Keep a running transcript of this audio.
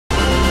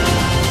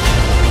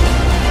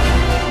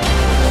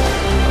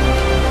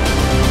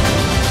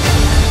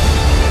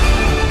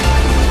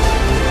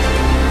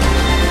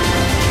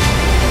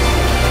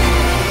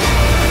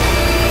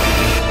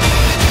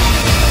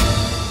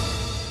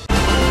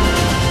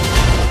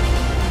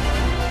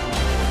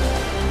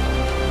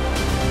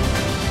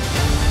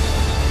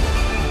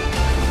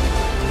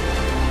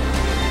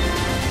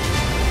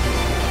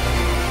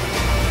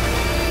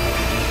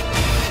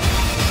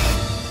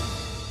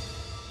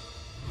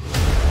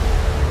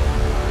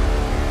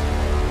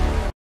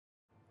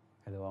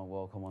Hello and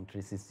welcome on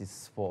 360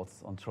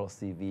 Sports on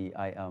Trust TV.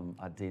 I am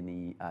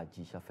Adeni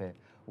Ajishafe.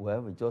 Well,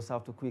 we just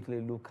have to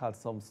quickly look at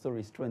some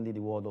stories trending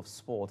in the world of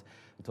sport.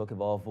 We talk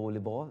about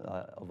volleyball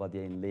over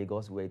there in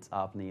Lagos, where it's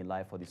happening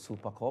live for the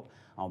Super Cup.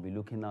 And we'll be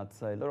looking at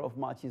a lot of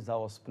matches that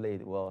was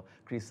played. Well,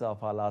 Crystal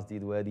Palace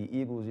did where the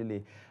Eagles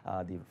really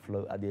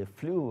they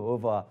flew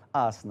over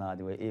Arsenal.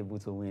 They were able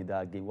to win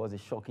that game. It was a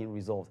shocking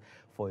result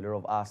for a lot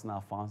of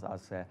Arsenal fans.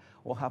 As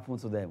what happened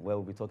to them? Well,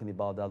 we'll be talking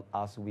about that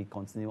as we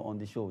continue on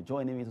the show.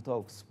 Joining me to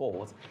talk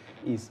sports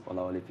is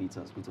Olawale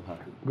Peters. Good to have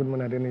you. Good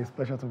morning, Adeni. It's a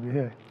pleasure to be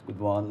here. Good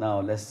one. Now,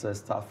 let's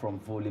start from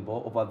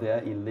volleyball. Over there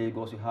in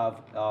Lagos, you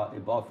have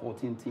about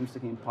 14 teams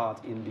taking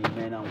part in the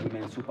Men and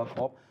Women Super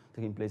Cup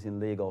taking place in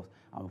Lagos.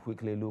 And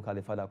quickly look at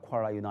the fact that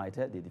Kwara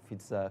United, they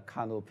defeat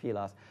Kano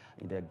Pillars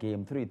in their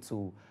game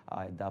 3-2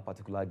 in that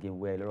particular game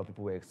where a lot of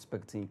people were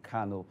expecting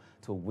Kano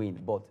to win.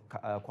 But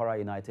Kwara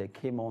United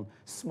came on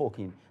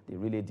smoking. They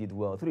really did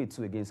well.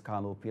 3-2 against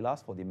Kano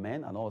Pillars for the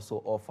men, and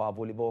also Offa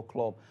Volleyball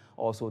Club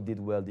also did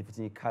well,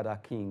 defeating Kada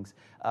Kings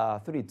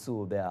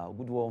 3-2 there.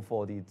 Good one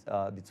for the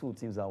two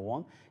teams that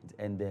won. It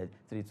ended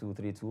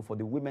 3-2. For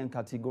the women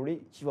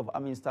category, Chief of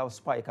Army Staff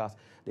Spikers,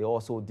 they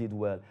also did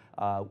well.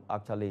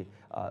 Actually,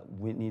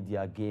 winning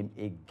their game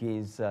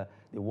against, they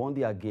won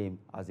their game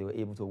as they were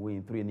able to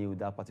win 3-0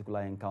 that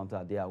particular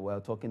encounter there. We're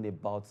talking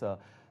about the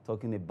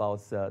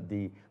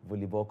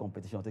volleyball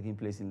competition taking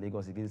place in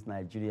Lagos against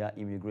Nigeria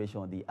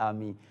Immigration. The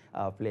Army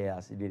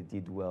players, they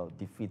did well,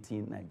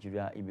 defeating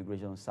Nigeria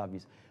Immigration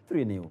Service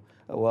 3-0.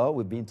 Well,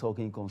 we've been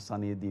talking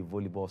concerning the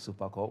Volleyball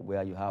Super Cup,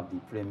 where you have the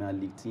Premier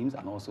League teams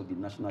and also the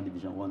National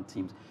Division 1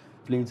 teams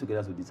playing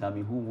together to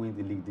determine who wins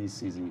the league this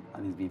season,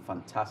 and it's been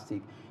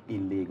fantastic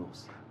in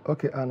Lagos.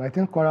 Okay, and I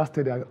think Kwara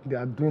State, they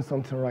are doing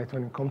something right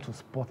when it comes to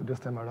sport this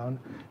time around.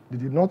 They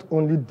did not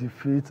only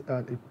defeat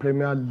a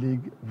Premier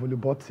League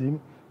volleyball team,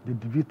 they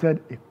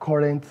defeated a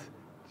current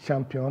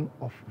champion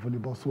of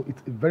volleyball. So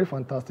it's a very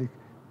fantastic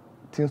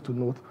thing to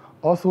note.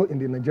 Also in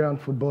the Nigerian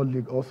Football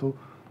League, also,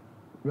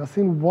 we are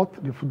seeing what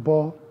their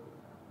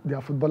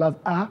footballers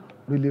are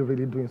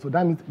really doing. So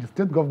that means the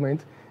state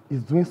government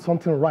is doing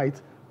something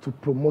right to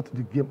promote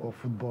the game of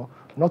football,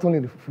 not only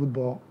in the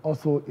football,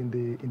 also in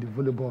the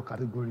volleyball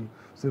category.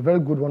 So a very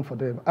good one for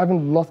them.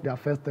 Having lost their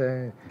first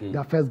game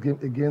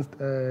against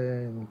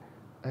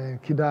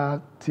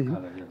Kada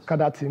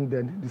team,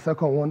 then the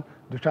second one,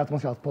 they try as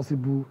much as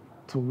possible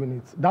to win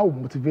it. That will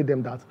motivate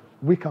them that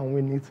we can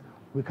win it,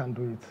 we can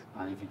do it.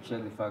 And if you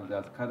check the fact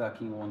that Kada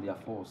King won their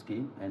first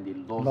game and they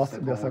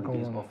lost the second one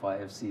against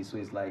Offa FC, so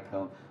it's like,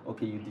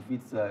 okay, you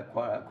defeat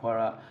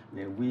Kwara,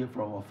 we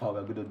from Offa,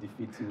 we're going to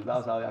defeat you.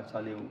 That's how it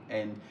actually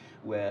end,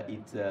 where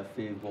it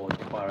favored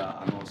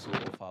Kwara and also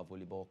Offa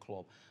Volleyball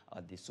Club.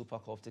 The Super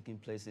Cup taking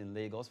place in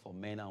Lagos for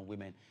men and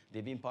women.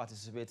 They've been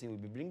participating. We'll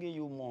be bringing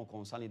you more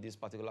concerning this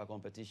particular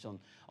competition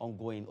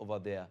ongoing over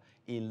there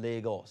in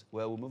Lagos.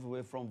 Where we move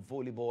away from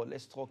volleyball,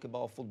 let's talk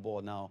about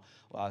football now.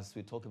 As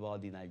we talk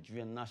about the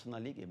Nigerian National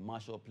League, a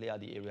Marshall player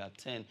at the Area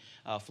 10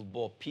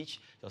 football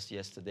pitch just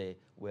yesterday,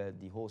 where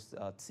the host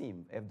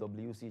team,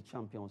 FWC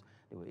champions,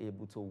 they were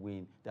able to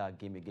win that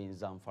game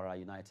against Zamfara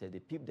United. They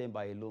pipped them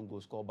by a lone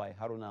goal scored by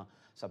Haruna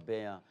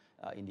Sabeya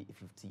in the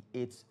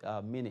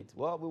 58th minute.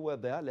 Well, we were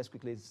there. Let's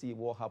quickly see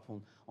what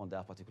happened on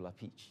that particular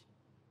pitch.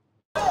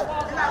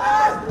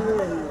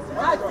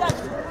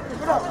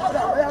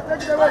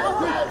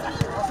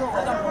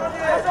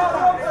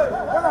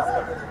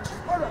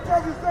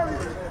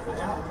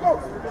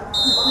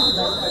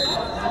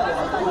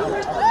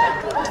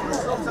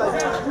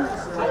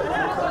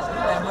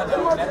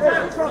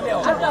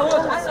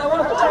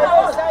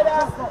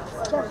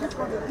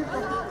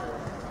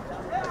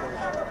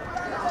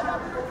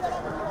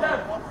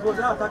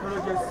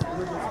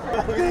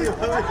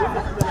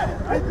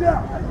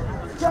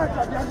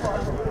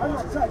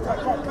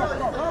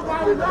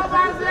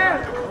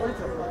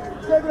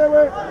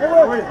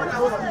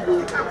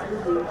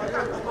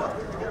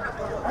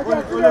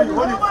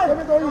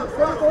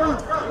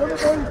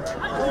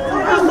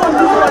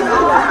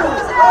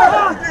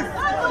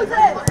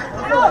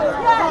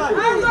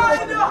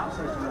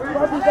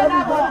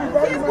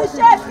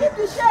 Keep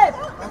the shape.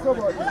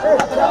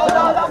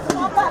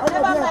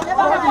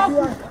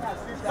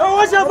 Oh,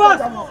 what's your back?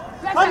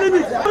 How many?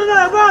 What is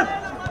your back?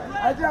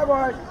 Idea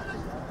boy.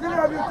 Still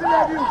have you.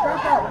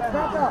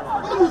 Kanta.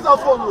 What is that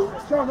for?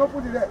 Sean,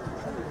 open it there.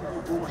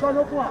 Sean,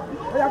 open it.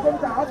 They are going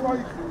to ask for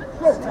it.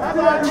 Go.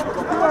 Still have you.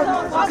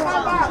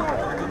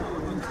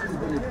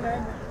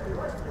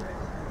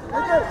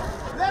 Okay.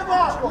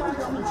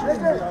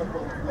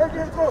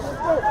 Again, go.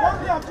 What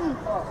do you have to?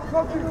 Go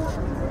to you.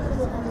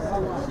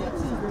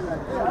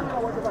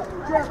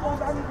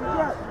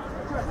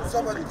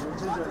 Somebody.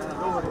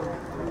 Come on.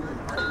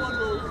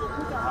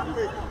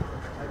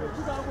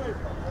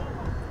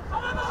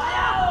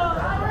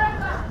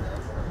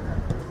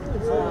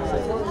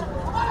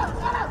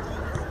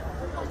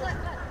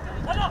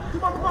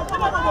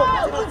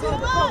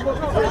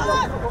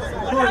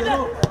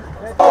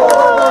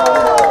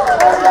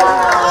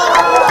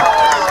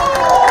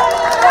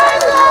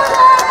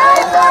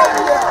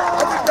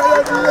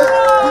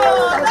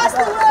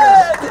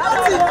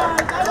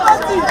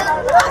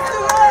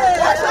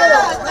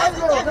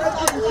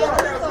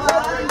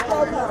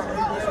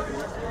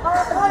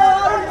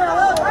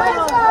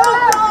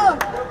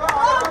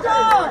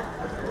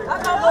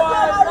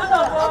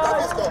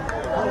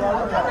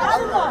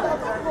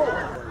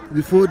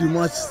 before the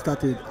match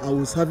started, I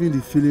was having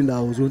the feeling that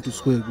I was going to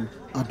score a goal.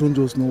 I don't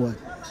just know why.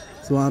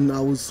 So I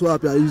was so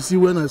happy. You see,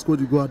 when I scored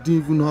the goal, I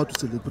didn't even know how to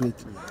celebrate.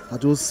 I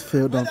just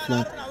fell down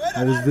flat.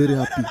 I was very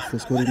happy for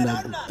scoring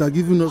that goal. They're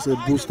giving us a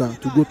booster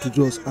to go to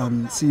Jos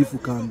and see if we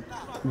can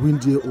win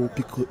there or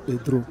pick a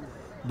draw.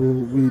 But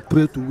we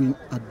pray to win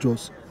at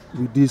Jos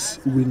with this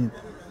winning.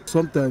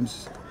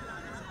 Sometimes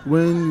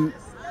when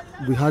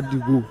we had the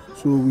goal,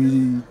 so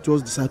we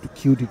just decided to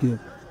kill the game.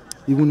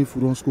 Even if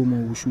we don't score more,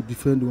 we should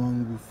defend the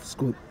one we've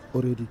scored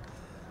already.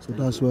 So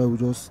that's why we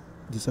just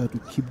decided to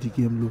keep the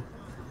game low.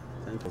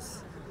 Thank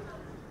us.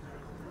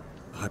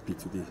 Happy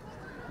today.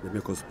 They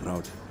make us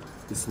proud.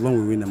 It's long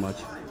we win a match,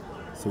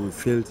 so we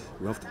failed.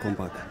 We have to come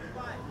back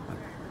and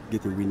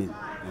get a winning.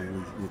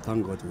 And we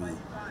thank God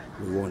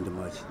we won the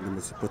match. The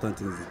most important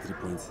thing is the 3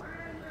 points,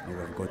 and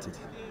we have got it.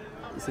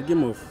 It's a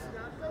game of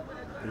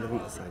 11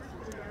 aside.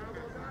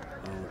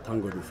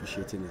 Thank God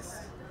officiating is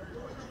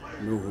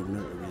no home, no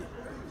away.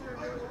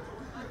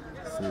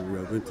 So we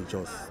are going to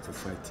just to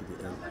fight to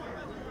the end.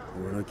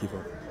 We will not give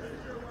up.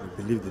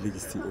 We believe the league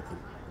is still open.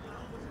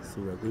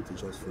 So we are going to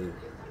just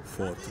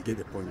for to get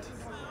a point.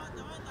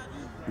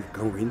 If we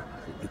can win,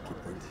 we pick a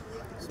point.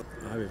 So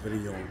I have a very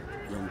young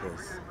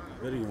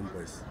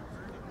boys,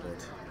 but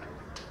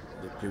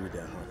they play with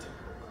their heart.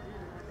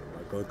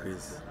 By God's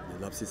grace,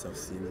 the lapses I've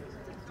seen in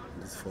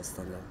this first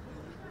standard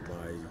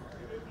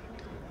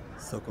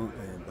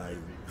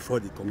before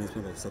the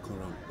commencement of second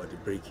round, by the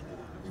break,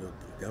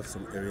 they have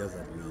some areas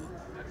that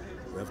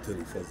we have to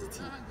reinforce the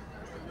team.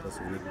 Because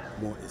we need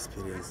more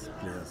experienced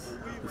players.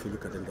 If you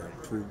look at them, they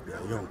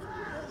are young.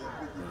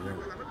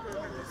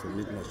 So we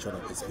need much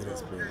of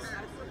experienced players.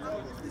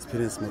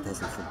 Experience matters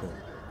in football,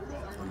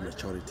 and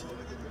maturity.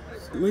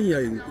 When you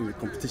are in the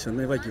competition,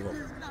 never give up.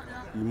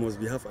 You must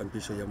have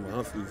ambition, you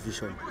must have a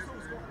vision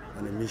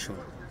and a mission.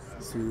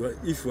 So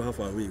if we have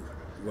our way,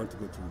 we want to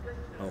go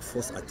to our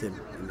first attempt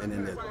in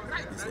NNL,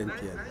 it's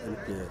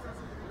NPL.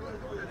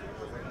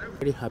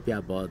 Very happy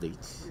about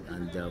it,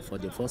 and for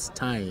the first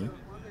time,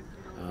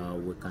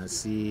 we can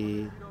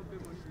see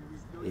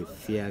a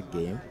fair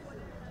game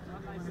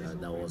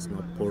that was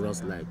not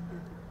porous like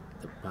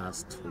the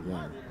past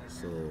one.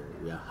 So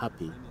we are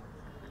happy,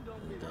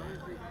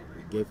 and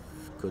we give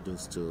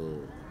kudos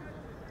to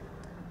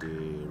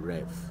the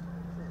ref.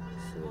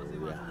 So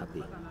we are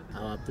happy.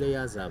 Our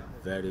players are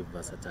very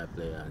versatile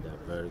players and they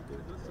are very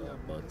good,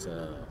 but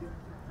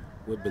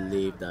we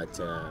believe that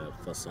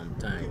for some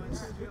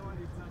times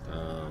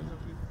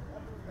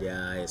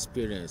their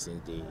experience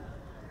in the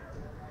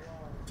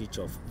pitch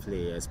of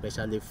play,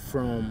 especially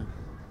from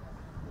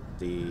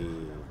the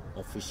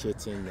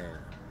officiating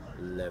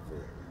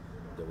level,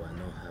 they were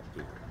not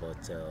happy.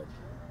 But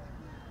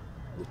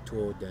we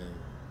told them,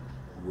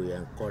 we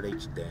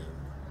encouraged them,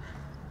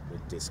 we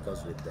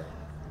discussed with them,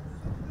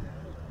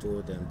 we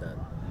told them that,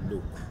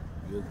 look,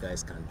 you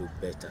guys can do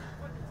better.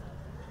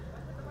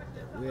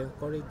 We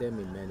encourage them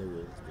in many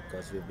ways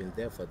because we've been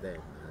there for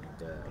them,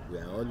 and we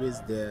are always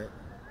there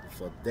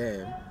for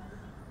them.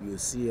 You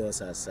see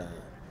us as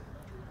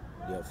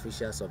the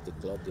officials of the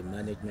club, the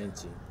management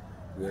team.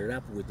 We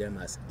rap with them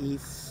as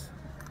if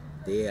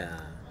we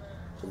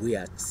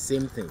are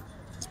same thing.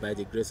 By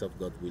the grace of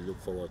God, we look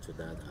forward to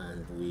that,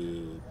 and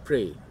we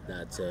pray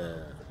that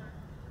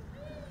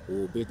we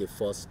will be the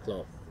first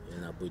club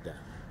in Abuja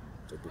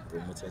to be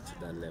promoted to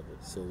that level.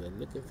 So we're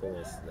looking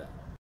forward to that.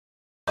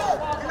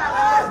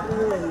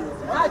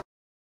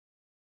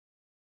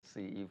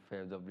 See if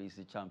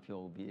FWC champion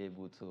will be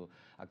able to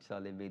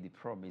actually make the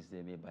promise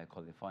they made by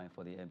qualifying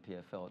for the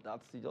MPFL.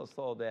 That's you just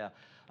saw there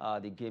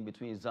the game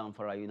between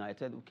Zamfara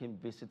United, who came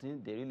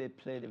visiting. They really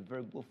played a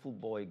very good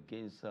football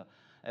against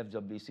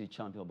FWC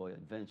champion, but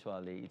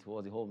eventually it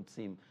was the home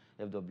team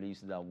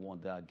FWC that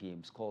won that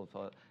game. Scored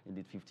in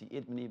the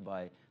 58th minute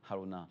by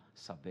Haruna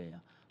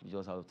Sabeya. We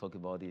just have to talk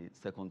about the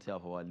second tier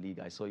of our league.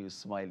 I saw you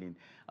smiling.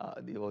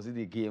 Was it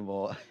the game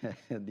or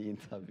the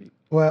interview?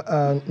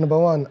 Well, number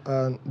one,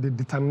 the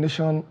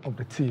determination of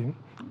the team.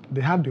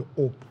 They have the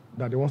hope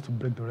that they want to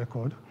break the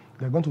record.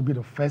 They're going to be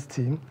the first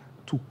team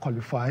to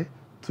qualify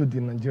to the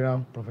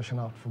Nigerian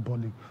Professional Football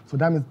League. So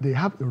that means they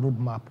have a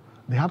roadmap.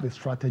 They have a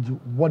strategy,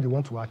 what they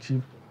want to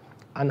achieve,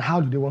 and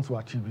how do they want to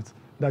achieve it.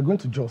 They're going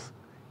to just,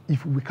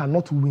 if we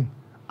cannot win,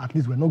 at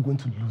least we're not going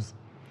to lose.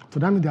 So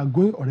that means they are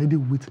going already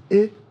with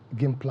a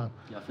game plan.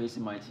 They are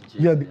facing Mighty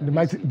Jet. Yeah, the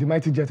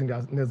Mighty Jet in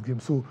their next game.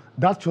 So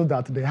that shows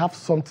that they have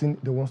something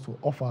they want to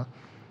offer.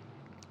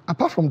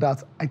 Apart from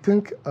that, I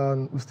think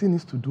we still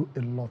need to do a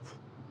lot.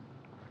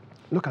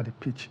 Look at the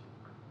pitch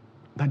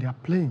that they are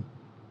playing.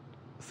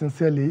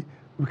 Sincerely,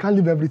 we can't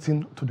leave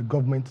everything to the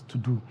government to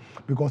do,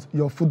 because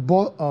your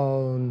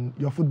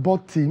football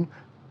team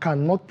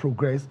cannot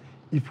progress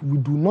if we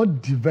do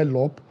not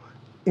develop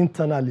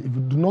internally, if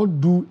we do not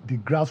do the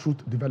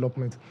grassroots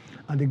development.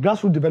 And the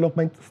grassroots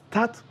development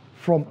starts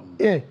from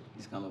here.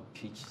 This kind of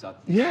pitch that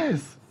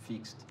yes.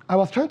 Fixed. I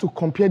was trying to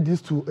compare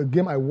this to a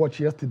game I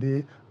watched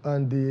yesterday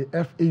on the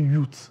FA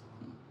Youth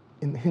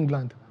in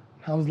England.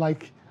 I was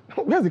like,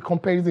 where's the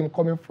comparison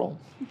coming from?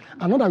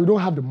 I know that we don't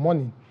have the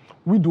money,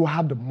 we do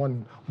have the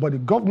money, but the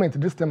government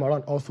this time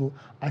around also,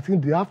 I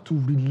think they have to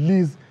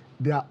release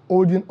their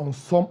holding on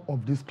some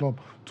of this club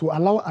to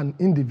allow an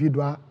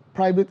individual,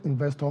 private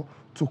investor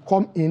to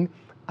come in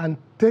and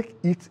take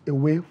it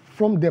away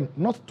from them,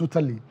 not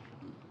totally,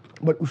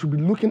 but we should be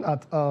looking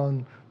at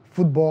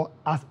football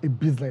as a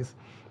business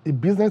in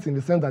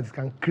the sense that it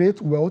can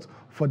create wealth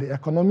for the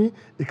economy,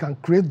 it can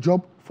create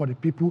job for the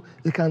people,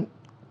 it can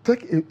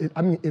take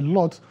a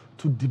lot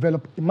to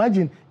develop.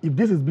 Imagine if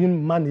this is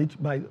being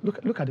managed by,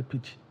 look at the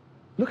pitch,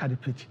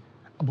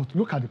 but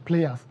look at the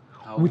players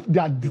with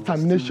their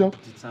determination.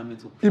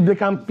 If they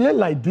can play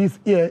like this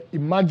here,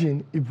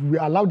 imagine if we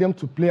allow them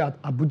to play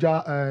at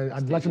Abuja,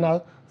 at the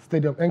National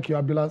Stadium, NK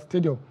Abiola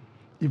Stadium.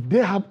 If they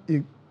have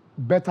a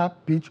better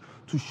pitch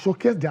to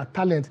showcase their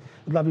talent, it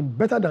would have been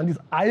better than this.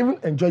 I even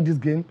enjoyed this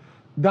game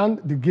than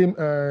the game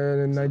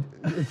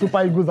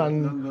Super Eagles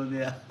and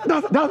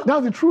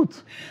that's the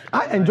truth.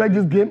 I enjoyed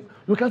this game.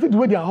 You can see the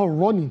way they are all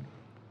running.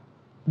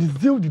 The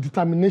zeal, the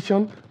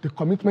determination, the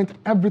commitment,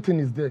 everything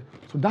is there.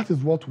 So that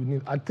is what we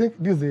need. I think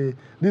this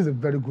is a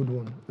very good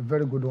one, a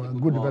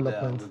good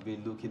development. We've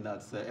been looking at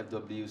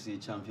FWC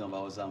champion of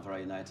our Zamfara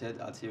United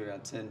at here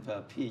at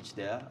 10th pitch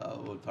there,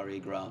 Old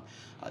Parade Ground.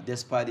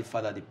 Despite the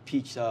fact that the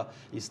pitch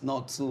is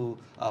not too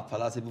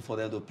palatable for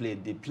them to play,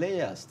 the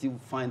players still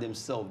find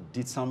themselves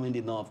determined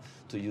enough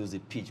to use the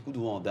pitch. Good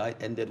one.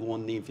 That ended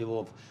 1-0 in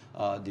favor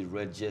of the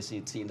red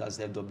jersey team. That's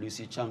the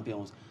FWC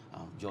champions.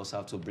 Just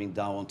have to bring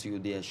that one to you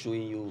there,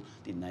 showing you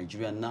the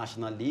Nigerian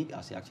National League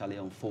as it actually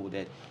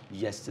unfolded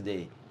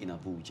yesterday in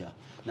Abuja.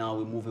 Now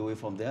we move away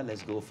from there.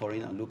 Let's go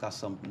foreign and look at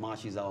some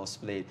matches that was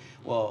played.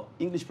 Well,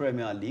 English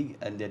Premier League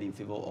ended in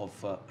favor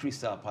of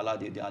Crystal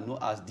Palace. They are known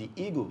as the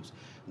Eagles.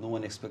 No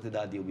one expected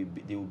that they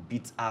will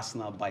beat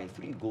Arsenal by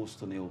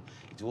 3-0.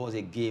 It was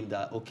a game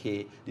that,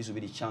 okay, this will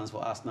be the chance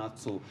for Arsenal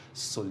to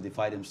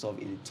solidify themselves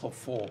in the top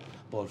 4.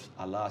 But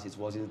alas, it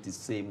wasn't the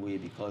same way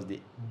because they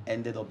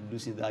ended up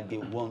losing that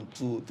game 1,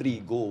 2, 3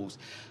 goals.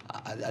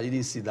 I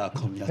didn't see that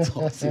coming at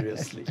all,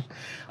 seriously.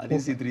 I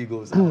didn't see 3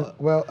 goals.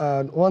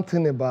 Well, one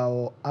thing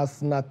about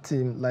Arsenal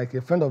team, like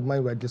a friend of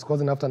mine were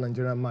discussing after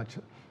Nigerian match,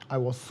 I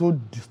was so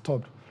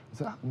disturbed. I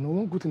said,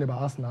 one good thing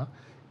about Arsenal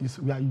is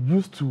we are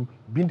used to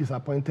being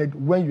disappointed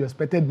when you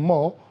expected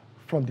more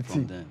from the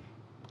team. Them.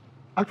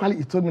 Actually,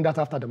 he told me that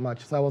after the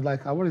match. So I was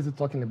like, what is he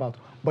talking about?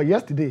 But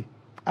yesterday,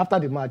 after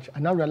the match, I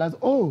now realized,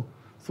 oh,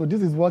 so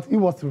this is what he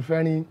was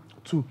referring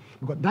to.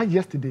 Because that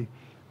yesterday,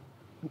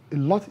 a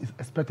lot is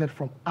expected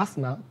from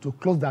Arsenal to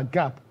close that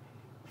gap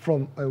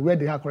from where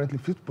they are currently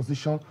 5th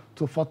position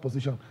to 4th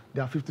position.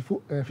 They are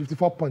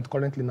 54 points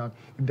currently now.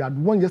 If they had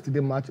won yesterday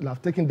match, it would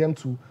have taken them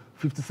to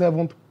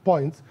 57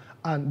 points,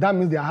 and that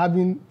means they are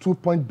having 2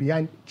 points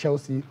behind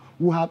Chelsea,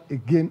 who have a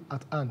game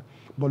at hand.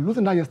 But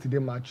losing that yesterday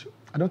match,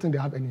 I don't think they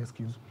have any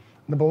excuse.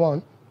 Number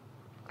one,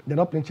 they're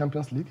not playing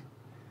Champions League.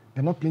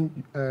 They're not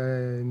playing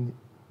an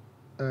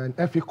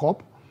FA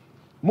Cup.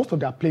 Most of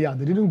their players,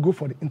 they didn't go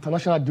for the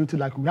international duty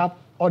like we have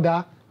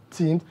other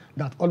teams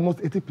that almost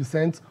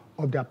 80%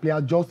 of their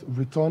players just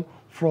return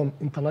from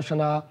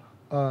international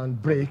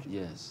break.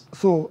 Yes.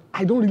 So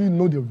I don't really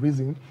know the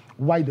reason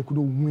why they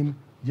couldn't win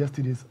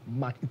yesterday's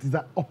match. It is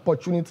an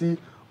opportunity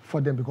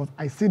for them because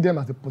I see them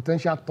as a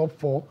potential top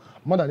 4,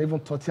 more than even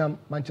Tottenham,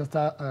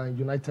 Manchester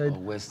United, or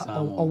West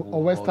Ham.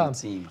 Or West Ham.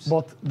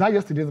 But that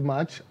yesterday's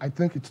match, I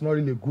think it's not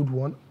really a good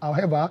one.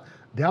 However,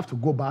 they have to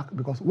go back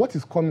because what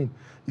is coming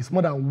is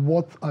more than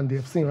what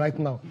they've seen right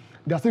now.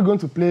 They are still going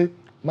to play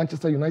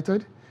Manchester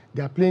United.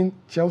 They are playing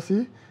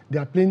Chelsea. They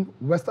are playing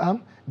West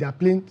Ham. They are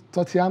playing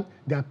Tottenham.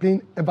 They are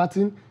playing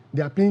Everton.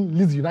 They are playing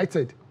Leeds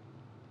United.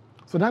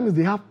 So that means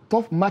they have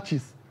tough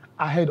matches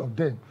ahead of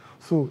them.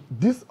 So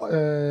this,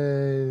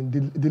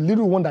 the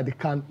little one that they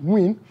can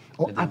win,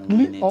 or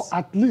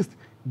at least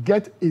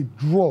get a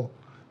draw,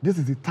 this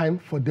is the time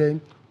for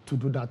them to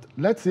do that.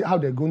 Let's see how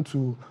they're going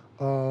to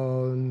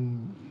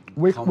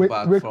wake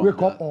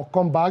up or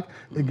come back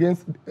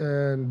against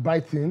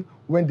Brighton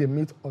when they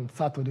meet on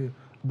Saturday.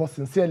 But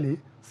sincerely,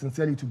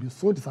 it will be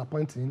so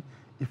disappointing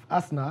if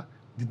Arsenal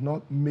did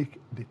not make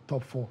the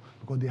top 4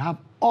 because they have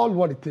all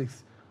what it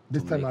takes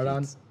this time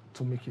around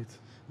to make it.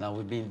 Now,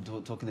 we've been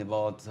talking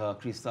about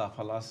Crystal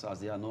Palace,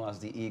 as they are known as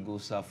the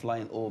Eagles,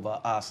 flying over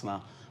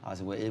Arsenal as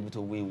they were able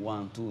to win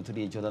 1, 2,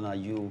 3. Jordan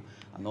Ayew,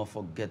 and not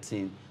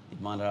forgetting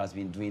the man that has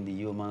been doing the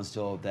yeoman's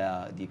job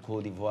there, the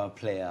Cote d'Ivoire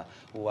player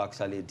who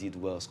actually did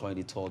well, scoring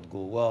the 3rd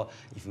goal. Well,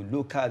 if you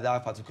look at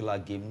that particular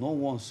game, no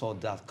one saw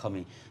that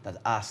coming, that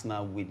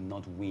Arsenal would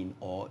not win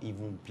or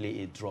even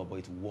play a draw, but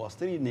it was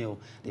 3-0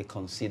 they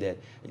conceded.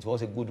 It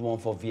was a good one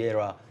for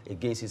Vieira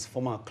against his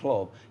former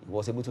club. He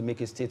was able to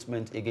make a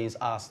statement against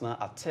Arsenal.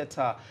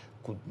 Arteta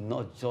could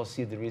not just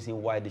see the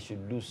reason why they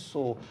should lose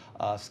so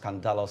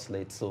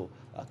scandalously. So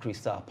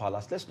Crystal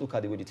Palace. Let's look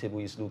at the way the table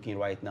is looking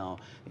right now,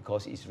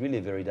 because it's really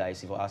very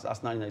dicey for us.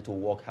 Arsenal need to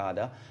work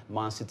harder.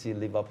 Man City,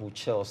 Liverpool,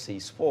 Chelsea,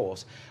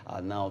 Spurs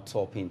are now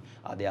topping.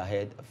 They are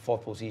ahead,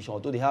 4th position,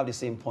 although they have the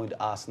same point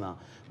Arsenal,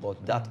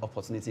 but that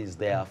opportunity is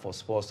there for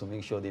Spurs to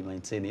make sure they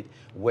maintain it.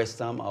 West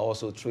Ham are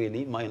also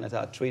trailing. Man United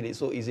are trailing,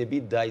 so it's a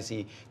bit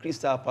dicey.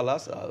 Crystal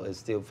Palace is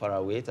still far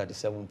away,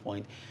 37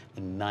 points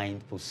in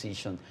 9th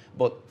position.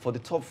 But for the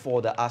top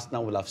 4 that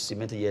Arsenal will have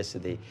cemented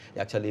yesterday,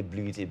 they actually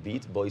blew it a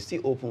bit, but it's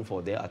still open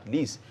for them. At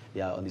least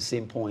they are on the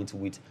same point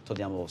with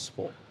Tottenham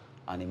Hotspur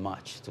and a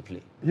match to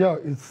play. Yeah,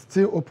 it's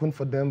still open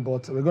for them,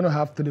 but we're going to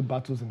have 3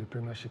 battles in the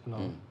Premiership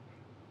now.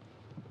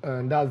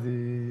 And that's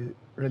the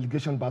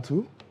relegation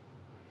battle,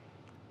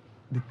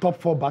 the top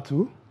 4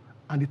 battle,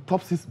 and the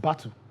top 6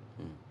 battle.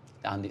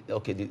 And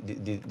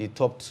the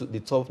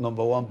top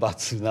number 1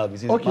 battle now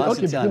is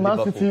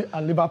Man City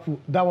and Liverpool.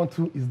 That one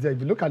too is there. If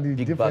you look at the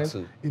difference,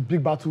 a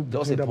big battle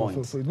between them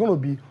also. So it's going to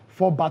be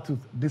 4 battles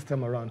this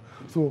time around.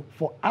 So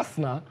for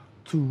Arsenal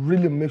to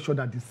really make sure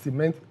that they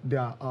cement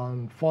their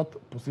 4th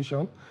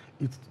position,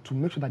 it's to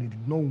make sure that they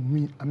did not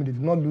win. I mean, they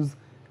did not lose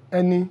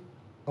any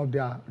of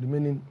their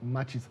remaining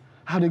matches.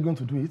 How are they going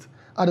to do it?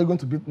 Are they going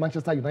to beat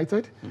Manchester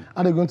United?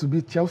 Are they going to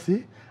beat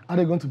Chelsea? Are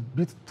they going to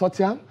beat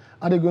Tottenham?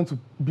 Are they going to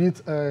beat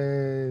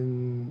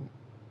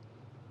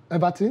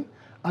Everton?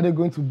 Are they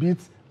going to beat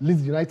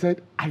Leeds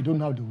United? I don't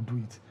know how they will do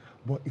it.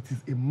 But it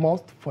is a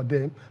must for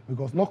them,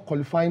 because not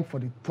qualifying for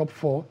the top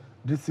 4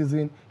 this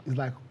season is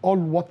like all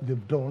what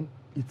they've done,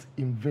 it's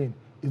in vain.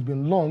 It's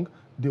been long,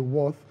 they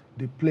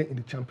play in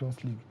the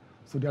Champions League.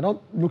 So they're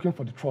not looking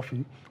for the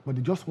trophy, but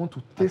they just want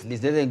to taste. At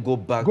least they didn't go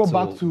back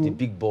to the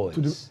big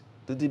boys.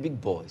 To the big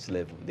boys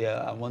level. They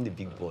are among the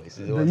big boys.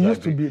 They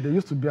used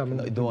to be among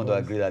the big boys. I don't want to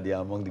agree that they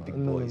are among the big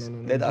boys.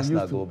 Let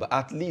Arsenal go. But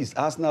at least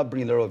Arsenal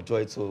bring a lot of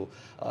joy to,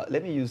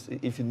 let me use,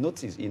 if you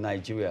notice in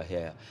Nigeria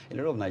here, a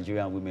lot of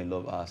Nigerian women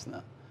love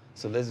Arsenal.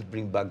 So let's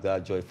bring back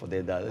that joy for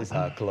them. That is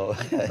our club.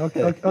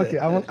 Okay.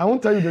 I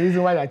won't tell you the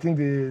reason why I think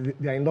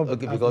they are in love with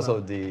Arsenal. Because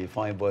of the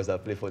fine boys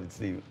that play for the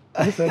team.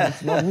 You said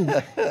it's not me.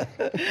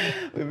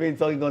 We've been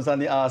talking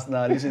concerning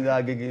Arsenal. Listen to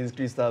that against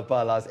Crystal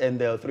Palace, and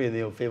they're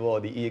 3-0 in favor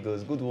of the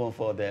Eagles. Good one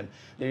for them.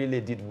 They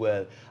really did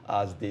well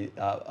as they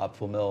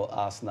promote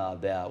Arsenal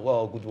there.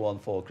 Well, good one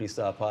for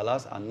Crystal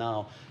Palace. And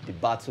now the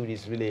battle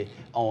is really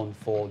on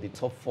for the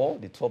top 4,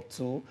 the top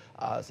 2.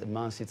 As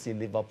Man City,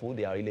 Liverpool,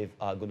 they are really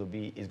going to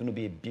be. It's going to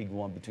be a big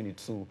one between the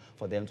 2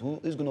 for them.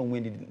 Who's going to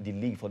win the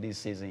league for this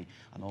season?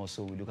 And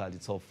also we look at the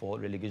top 4.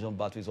 Relegation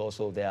battle is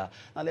also there.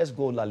 Now let's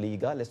go La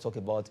Liga. Let's talk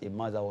about a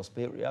match that was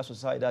played. Real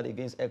Sociedad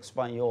against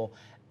Espanyol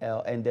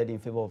ended in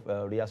favor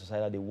of Real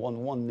Sociedad. They won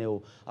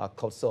 1-0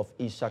 courtesy of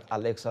Ishak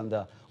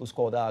Alexander, who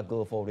scored that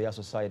goal for Real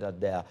Sociedad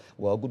there.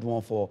 Well, good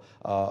one for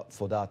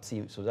that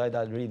team. So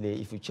that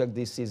really, if you check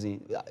this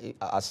season,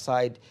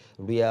 aside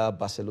Real,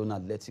 Barcelona,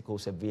 Atletico,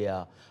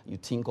 Sevilla, you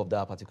think of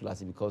that particular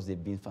team because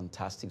they've been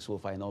fantastic so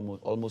far in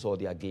almost all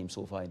their games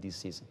so far in this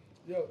season.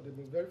 Yeah, they've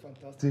been very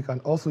fantastic.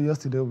 And also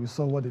yesterday we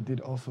saw what they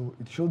did also.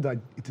 It showed that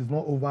it is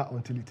not over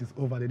until it is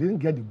over. They didn't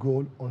get the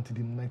goal until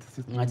the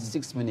 96th minute.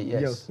 96th minute,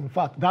 yes. Yes. In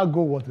fact, that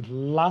goal was the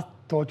last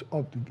touch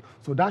of the game.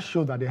 So that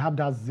shows that they have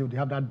that zeal, they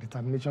have that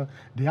determination,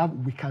 they have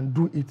we can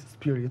do it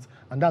spirit.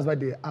 And that's why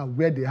they are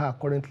where they are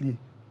currently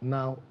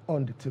now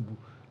on the table.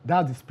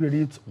 That's the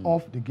spirit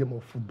of the game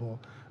of football.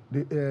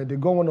 They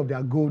got one of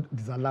their goal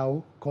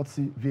disallowed,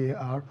 courtesy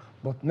VAR,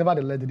 but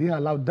nevertheless, they didn't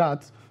allow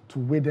that to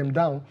weigh them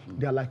down.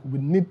 They are like, we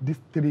need these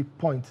 3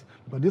 points,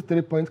 but these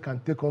 3 points can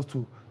take us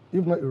to,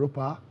 if not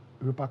Europa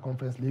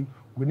Conference League,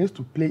 we need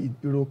to play in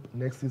Europe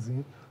next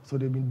season. So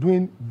they've been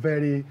doing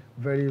very,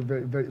 very,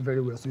 very, very,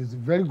 very well. So it's a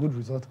very good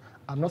result.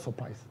 I'm not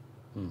surprised.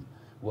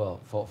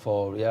 Well,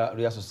 for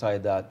Real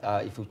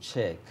Sociedad, if you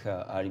check,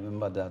 I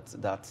remember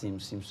that team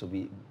seems to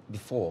be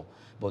before.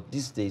 But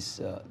these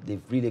days,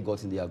 they've really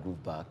gotten their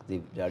groove back.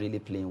 They are really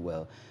playing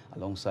well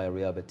alongside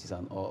Real Betis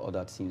and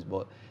other teams.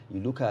 But you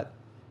look at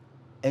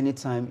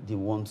anytime they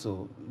want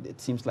to,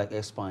 teams like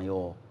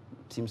Espanyol,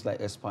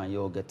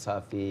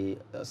 Getafe,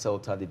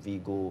 Celta de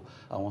Vigo,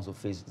 I want to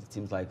face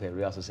teams like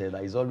Real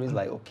Sociedad. It's always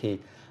like, okay,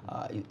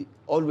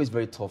 always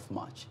very tough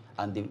match.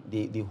 And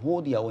they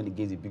hold their own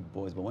against the big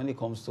boys. But when it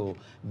comes to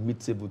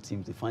mid-table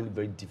teams, they find it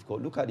very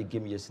difficult. Look at the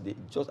game yesterday.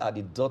 Just at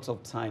the dot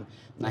of time,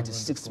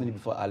 96 minutes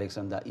before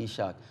Alexander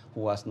Ishak,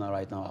 who Arsenal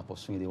right now are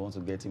pursuing, they want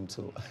to get him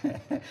to.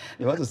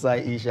 They want to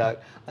sign Ishak.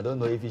 I don't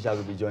know if Ishak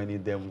will be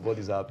joining them with what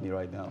is happening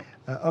right now.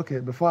 Okay,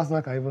 before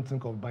Arsenal can even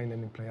think of buying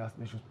any players,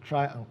 they should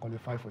try and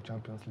qualify for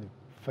Champions League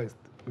first,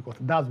 because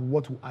that's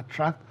what will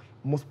attract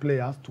most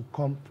players to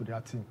come to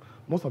their team.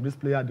 Most of these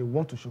players, they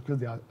want to showcase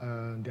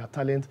their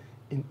talent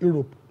in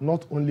Europe,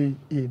 not only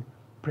in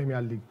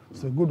Premier League.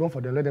 So a good one for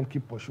them, let them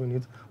keep pursuing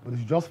it, but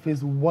they just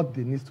face what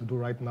they need to do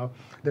right now.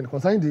 Then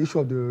concerning the issue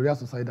of the Real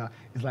Sociedad,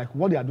 it's like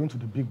what they are doing to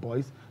the big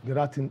boys, the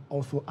other team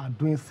also are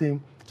doing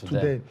same to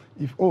them.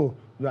 If, you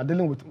are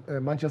dealing with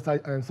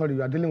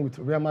you are dealing with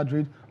Real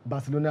Madrid,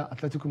 Barcelona,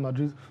 Atletico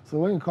Madrid. So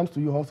when it comes to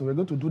you also, we're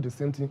going to do the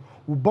same thing.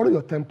 We'll borrow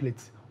your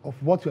templates of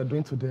what you are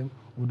doing to them,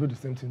 we'll do the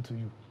same thing to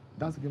you.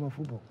 That's the game of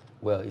football.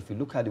 Well, if you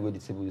look at the way the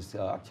table is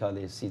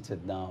actually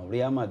seated now,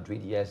 Real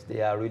Madrid, yes,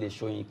 they are really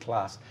showing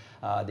class.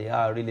 They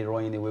are really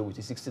running away with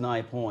the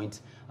 69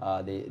 points.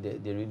 They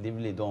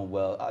really done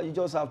well. You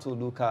just have to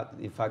look at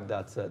the fact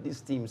that these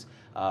teams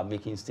are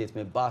making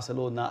statements.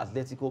 Barcelona,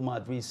 Atletico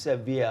Madrid,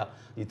 Sevilla,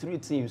 the three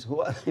teams,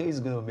 who is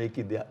going to make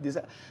it?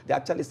 They're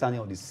actually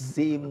standing on the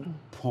same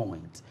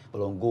point,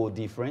 but on goal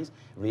difference.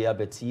 Real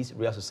Betis,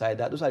 Real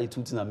Sociedad, those are the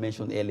two teams I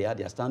mentioned earlier.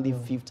 They are standing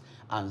 5th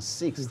and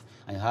 6th.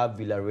 And you have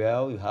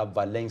Villarreal, you have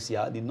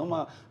Valencia. The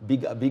normal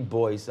big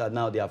boys,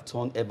 now they have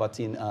turned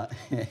Everton.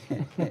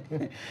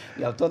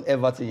 They have turned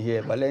Everton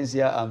here.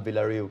 Valencia and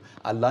Villarreal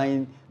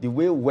align the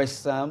way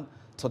West Ham,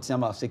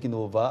 Tottenham are taking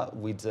over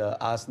with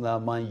Arsenal,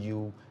 Man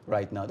U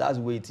right now. That's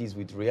the way it is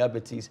with Real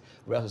Betis,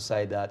 Real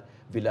Sociedad,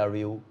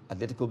 Villarreal,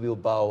 Atletico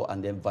Bilbao,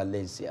 and then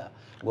Valencia.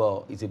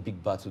 Well, it's a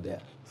big battle there.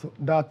 So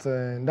that's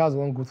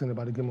one good thing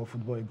about the game of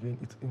football again.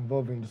 It's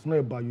involving. It's not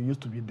about you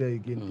used to be there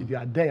again. If you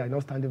are there, you're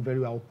not standing very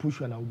well, I'll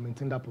push you and I will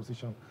maintain that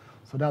position.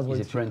 So that's what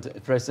it's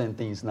present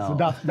things now. So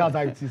that's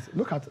how it is.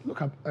 Look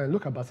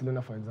at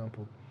Barcelona, for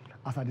example.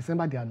 As of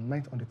December, they are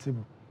 9th on the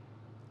table.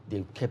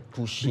 They kept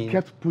pushing. They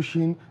kept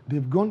pushing.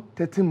 They've gone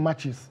 13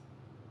 matches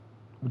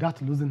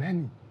without losing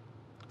any.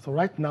 So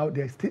right now,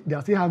 they are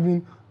still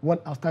having one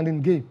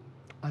outstanding game,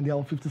 and they are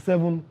on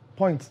 57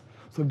 points.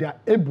 So they are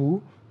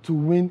able to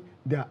win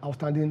their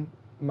outstanding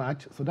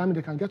match. So that means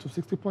they can get to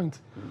 60 points.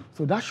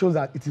 So that shows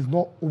that it is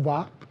not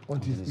over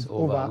until it's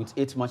over. With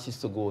 8 matches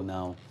to go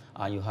now,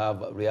 and you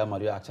have Real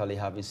Madrid actually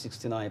having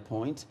 69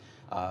 points.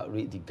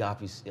 The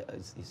gap is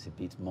a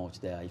bit much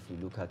there. If you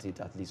look at it,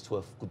 at least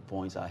 12 good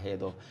points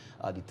ahead of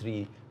the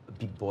 3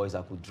 big boys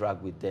that could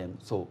drag with them.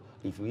 So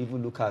if you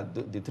even look at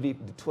the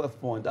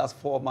 12 points, that's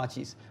 4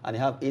 matches, and they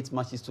have 8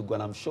 matches to go.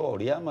 And I'm sure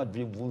Real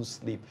Madrid won't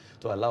sleep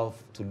to allow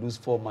to lose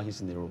 4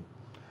 matches in a row.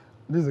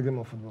 This is a game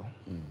of football.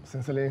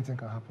 Sincerely, anything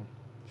can happen.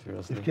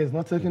 Seriously. If care's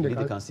not taken,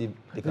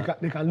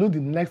 they can lose the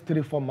next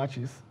 3-4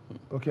 matches.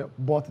 Okay,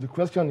 but the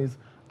question is,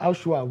 how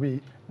sure are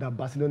we that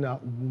Barcelona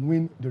will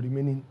win the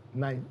remaining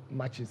 9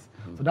 matches?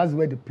 So that's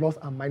where the plus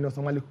and minus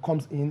normally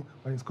comes in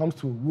when it comes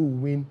to who will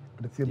win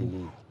the table.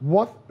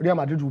 What Real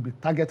Madrid will be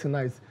targeting now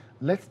is,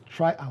 let's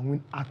try and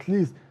win at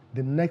least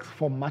the next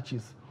 4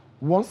 matches.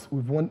 Once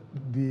we've won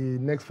the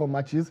next 4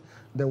 matches,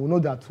 then we know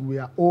that we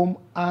are home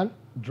and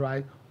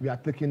dry. We are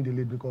taking the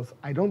lead, because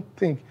I don't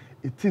think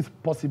it is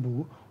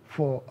possible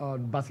for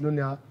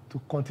Barcelona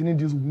to continue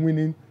this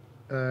winning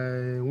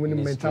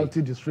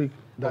mentality streak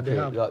that they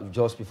have.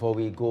 Just before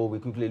we go, we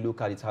quickly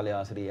look at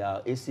Italian Serie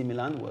A. AC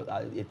Milan,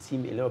 a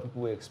team a lot of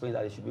people were explaining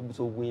that they should be able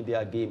to win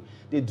their game.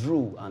 They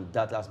drew, and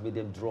that has made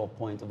them draw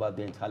points over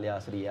the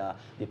Italian Serie A.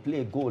 They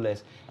play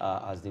goalless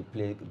as they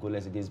play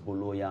goalless against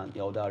Bologna, and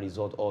the other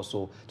result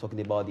also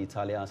talking about the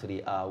Italian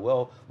Serie A.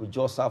 Well, we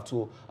just have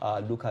to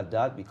look at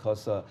that,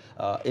 because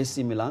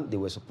AC Milan, they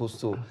were supposed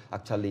to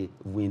actually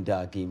win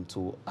their game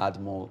to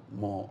add more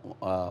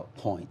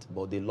points,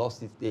 but they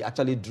lost it. They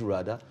actually drew,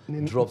 rather,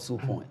 dropped 2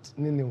 points.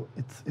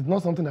 It's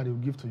not something that they will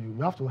give to you.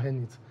 You have to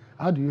earn it.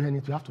 How do you earn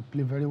it? You have to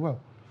play very well.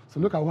 So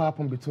look at what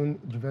happened between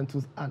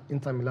Juventus and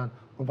Inter Milan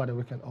over the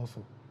weekend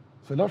also.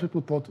 So a lot of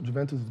people thought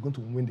Juventus is going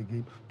to win the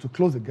game, to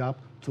close the gap,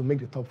 to make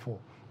the top 4.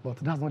 But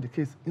that's not the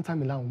case. Inter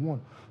Milan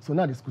won. So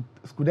now the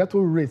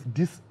Scudetto race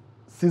this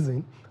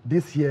season,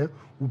 this year,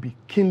 will be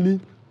keenly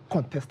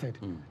contested.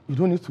 You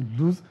don't need to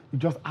lose. You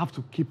just have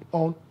to keep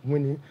on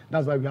winning.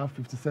 That's why we have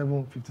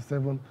 57,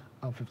 57,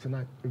 and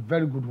 59. A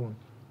very good one.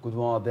 Good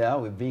one there.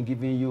 We've been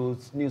giving you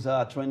news that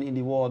are trending in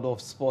the world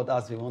of sport.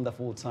 That's been a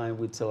wonderful time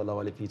with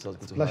Olawale Peters.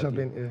 Pleasure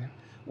being here.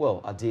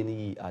 Well,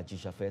 Adeni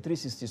Ajishafe,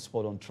 360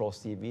 Sport on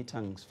Trust TV.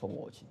 Thanks for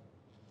watching.